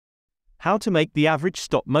How to make the average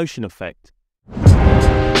stop motion effect.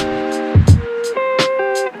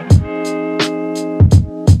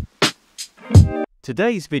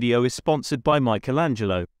 Today's video is sponsored by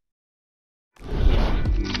Michelangelo.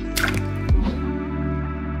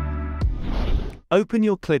 Open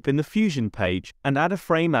your clip in the Fusion page and add a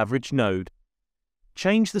frame average node.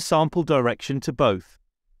 Change the sample direction to both.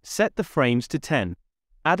 Set the frames to 10.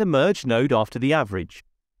 Add a merge node after the average.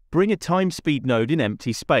 Bring a time speed node in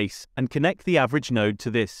empty space and connect the average node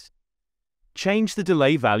to this. Change the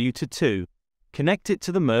delay value to 2. Connect it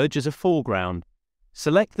to the merge as a foreground.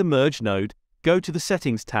 Select the merge node, go to the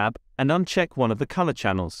Settings tab, and uncheck one of the color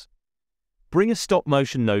channels. Bring a stop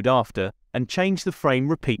motion node after, and change the frame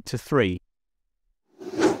repeat to 3.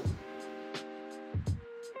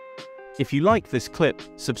 If you liked this clip,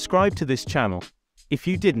 subscribe to this channel. If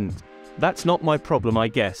you didn't, that's not my problem, I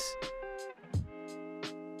guess.